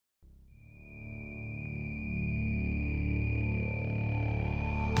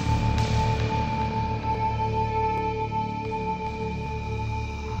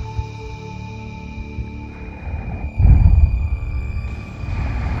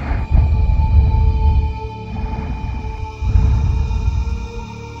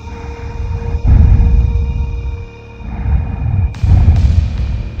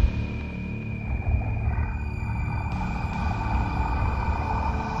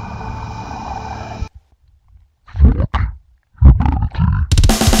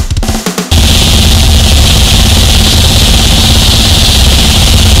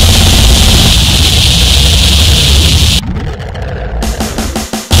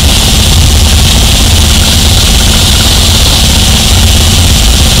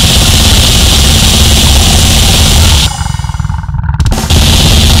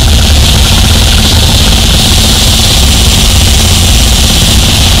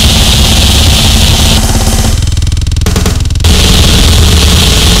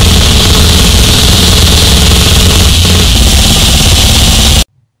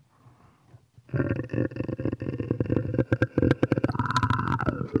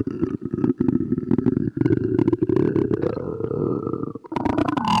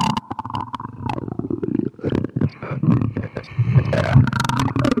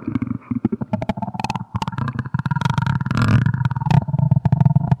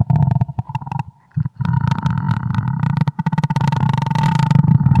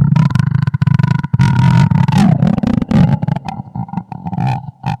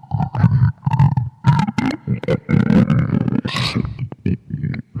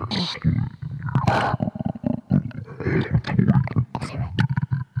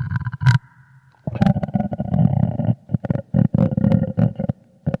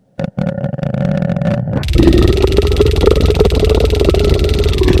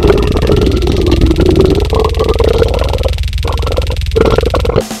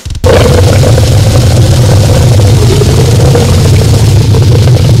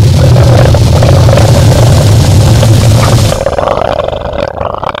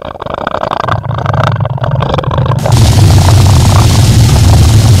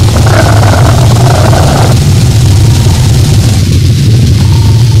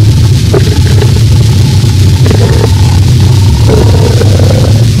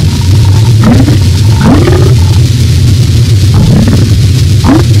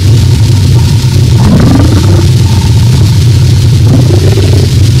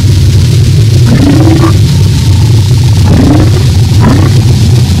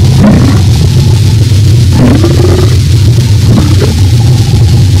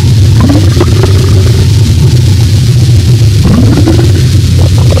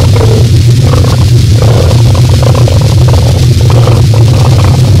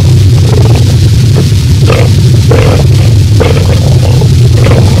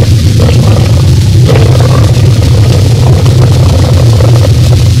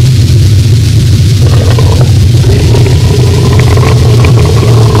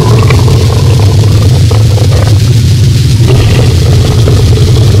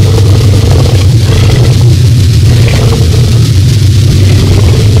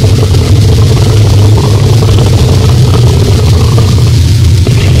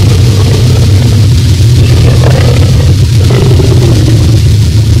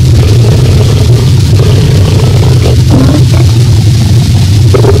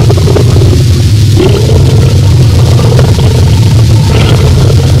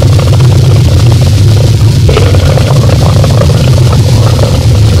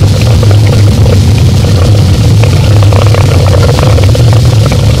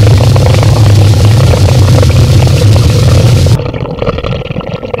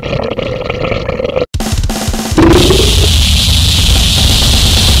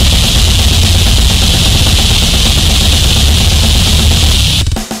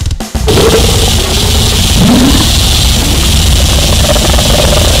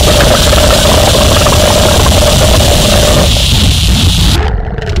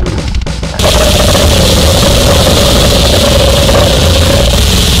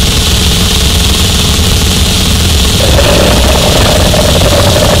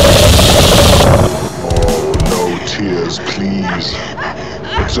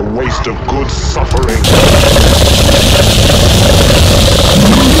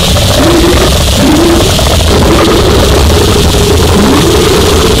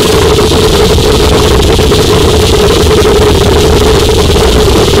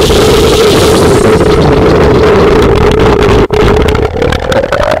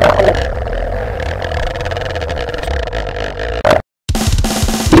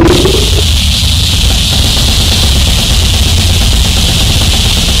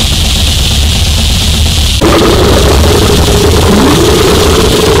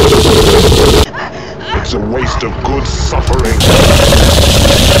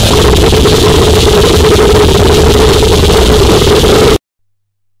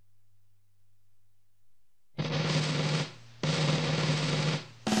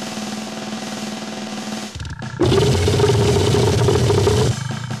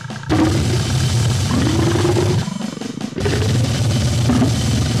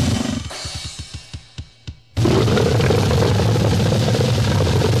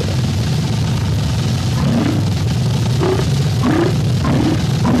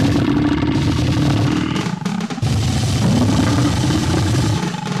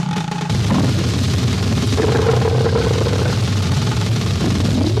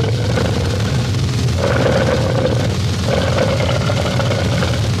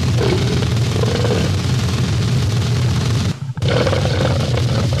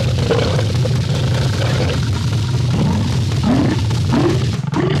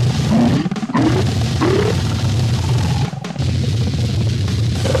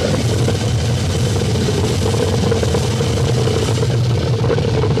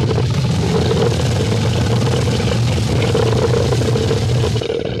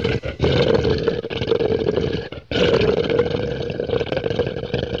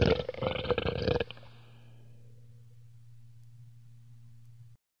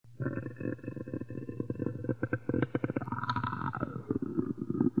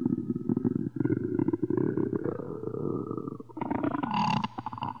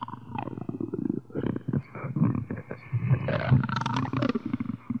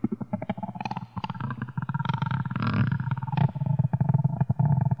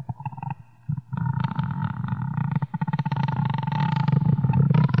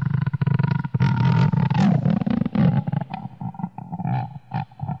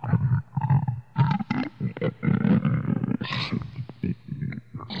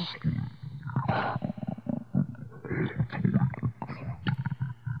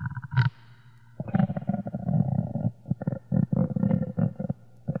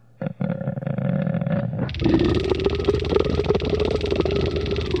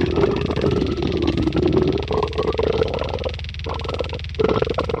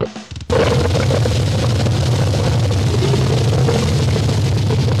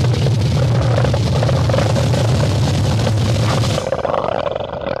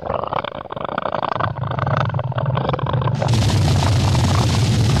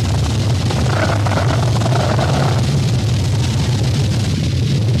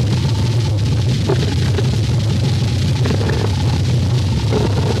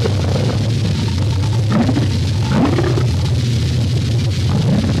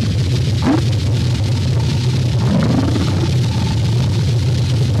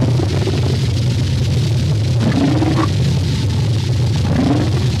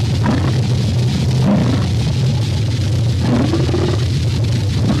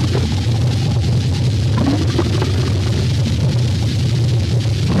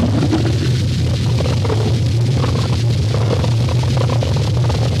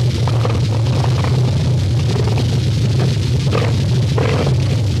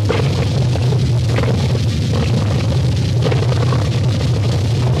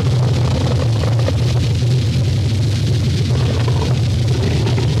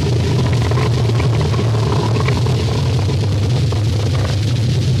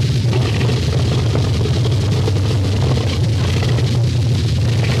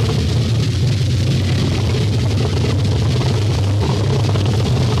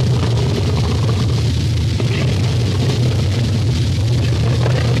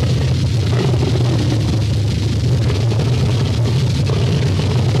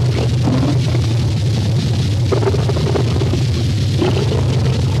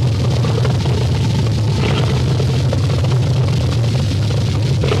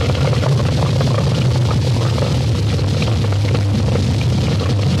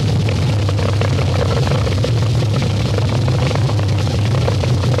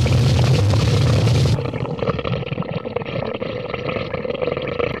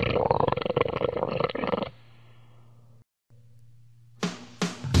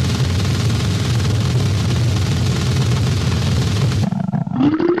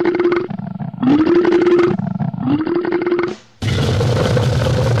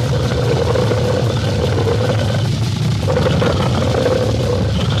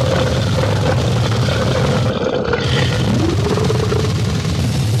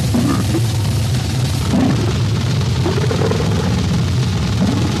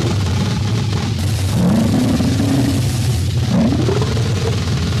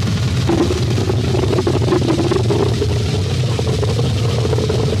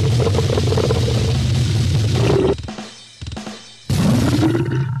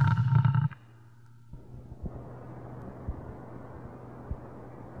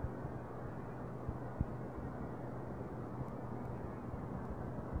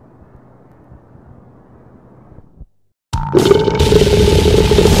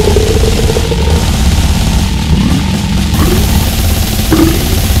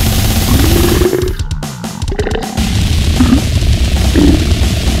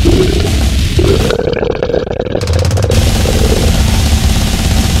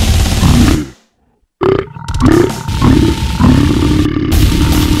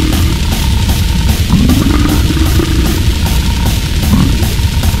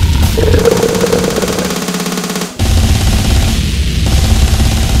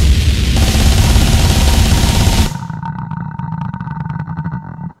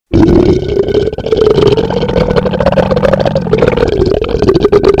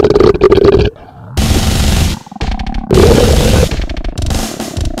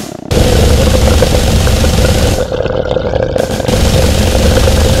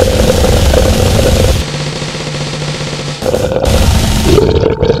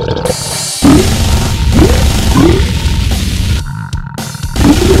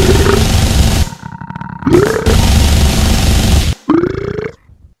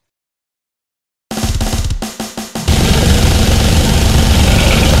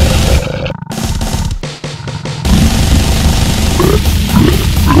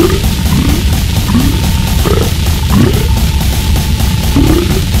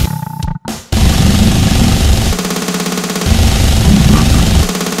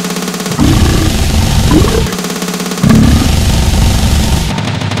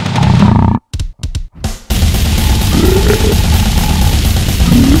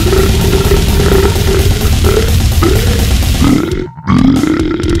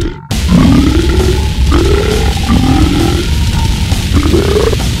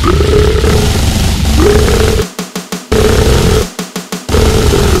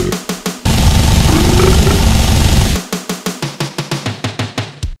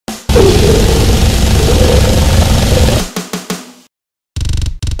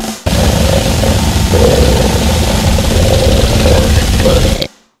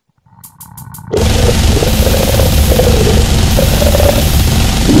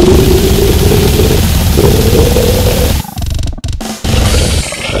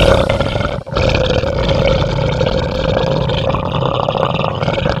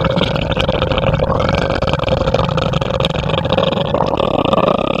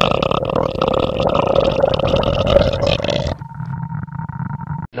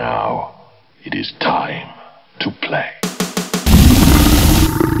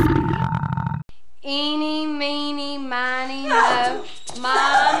Eeny, meeny, miny, mo. My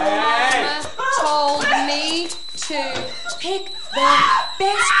mama told me to pick the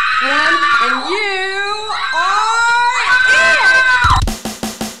best one, and you are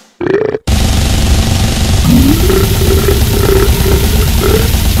it!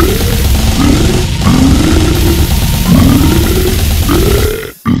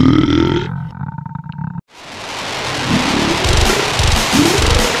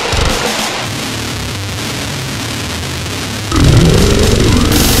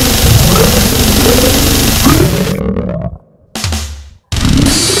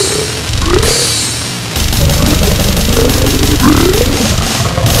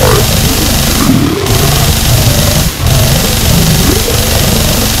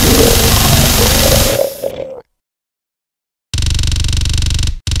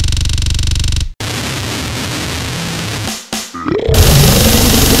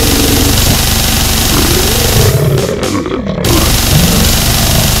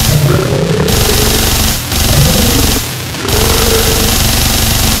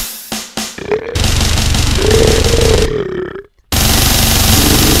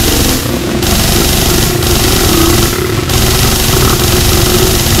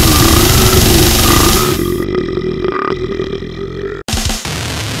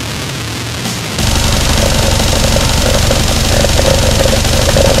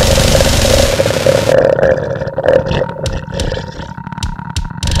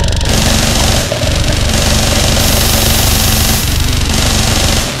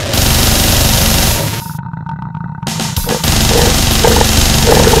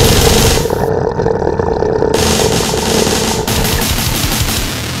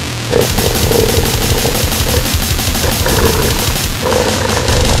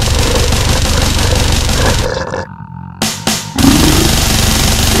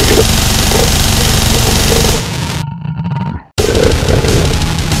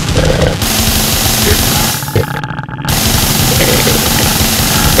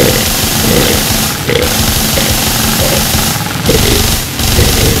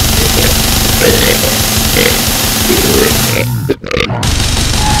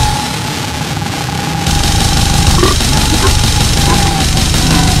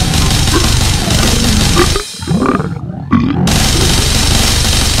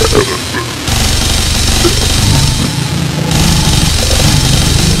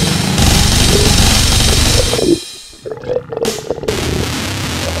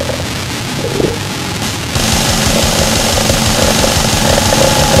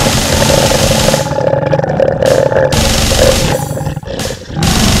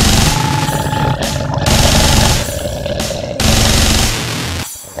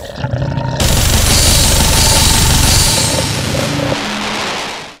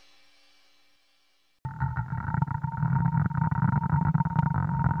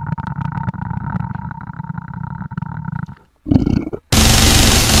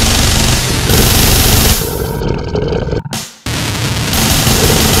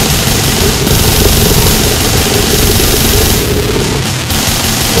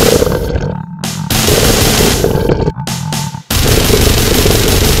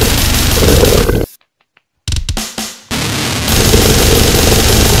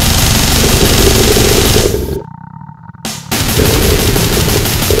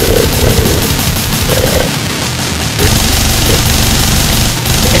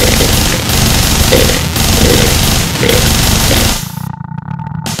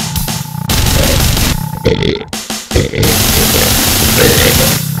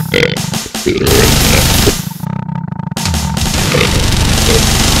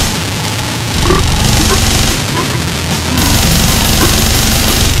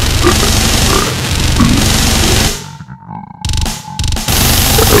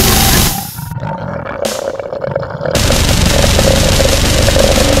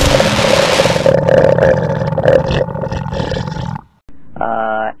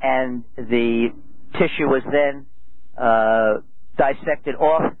 And the tissue was then dissected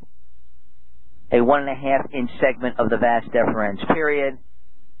off a 1.5 inch segment of the vas deferens, period.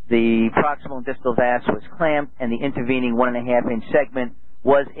 The proximal and distal vas was clamped, and the intervening 1.5 inch segment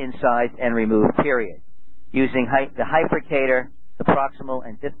was incised and removed, period. Using the hyfricator, the proximal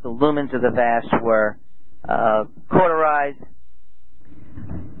and distal lumens of the vas were cauterized,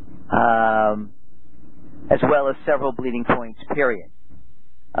 as well as several bleeding points, period.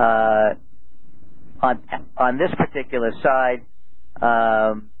 On this particular side,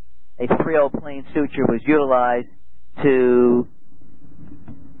 a 3/0 plane suture was utilized to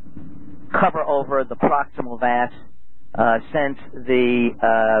cover over the proximal vas, since the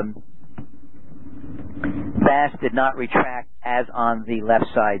vas did not retract as on the left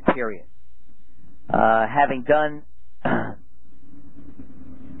side, period. Having done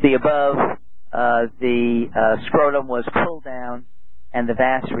the above, the scrotum was pulled down and the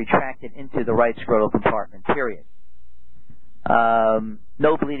vas retracted into the right scrotal compartment, period.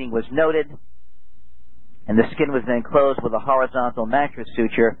 No bleeding was noted, and the skin was then closed with a horizontal mattress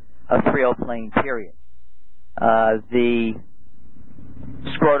suture of 3/0 plane, period. The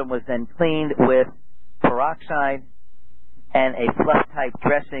scrotum was then cleaned with peroxide, and a fluff-type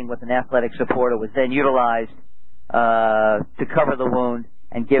dressing with an athletic supporter was then utilized to cover the wound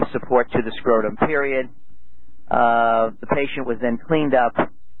and give support to the scrotum, period. The patient was then cleaned up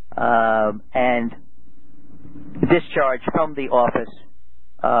and discharged from the office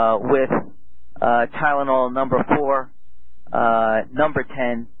with Tylenol number 4, number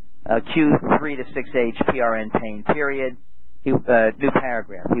 10, Q3 to 6H PRN pain, period. New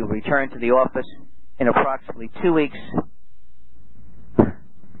paragraph. He will return to the office in approximately 2 weeks.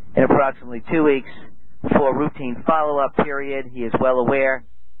 For routine follow-up, period. He is well aware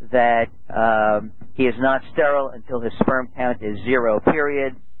that he is not sterile until his sperm count is 0,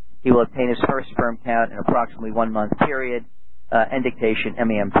 period. He will obtain his first sperm count in approximately 1 month, period. End dictation,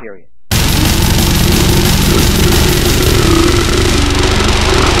 MEM, period.